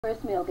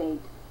First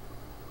Mailgate.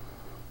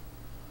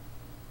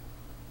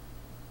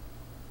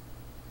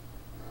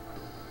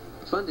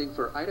 Funding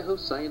for Idaho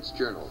Science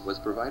Journal was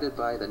provided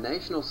by the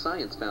National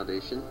Science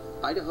Foundation,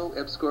 Idaho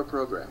EBSCOR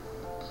Program,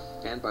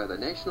 and by the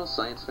National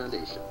Science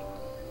Foundation.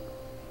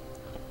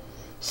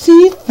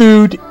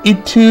 Seafood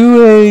in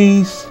 2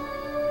 ways.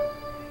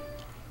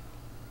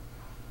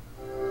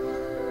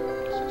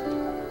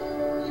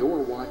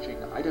 You're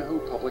watching Idaho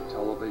Public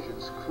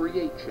Television's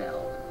Create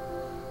channel.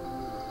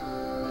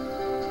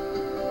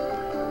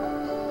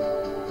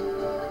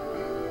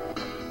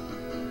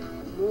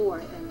 More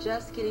than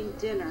just getting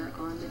dinner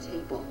on the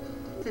table.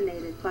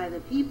 Fascinated by the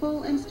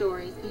people and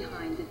stories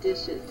behind the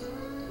dishes.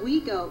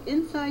 We go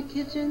inside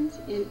kitchens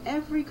in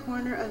every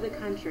corner of the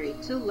country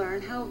to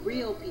learn how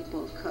real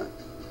people cook.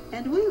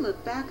 And we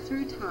look back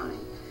through time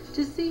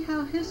to see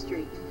how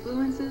history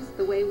influences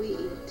the way we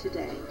eat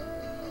today.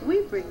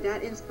 We bring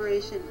that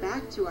inspiration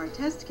back to our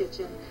test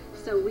kitchen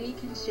so we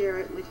can share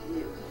it with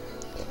you.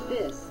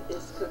 This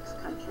is Cook's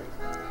Country.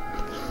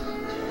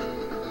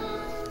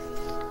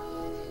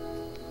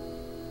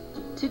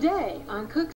 Today on Cook's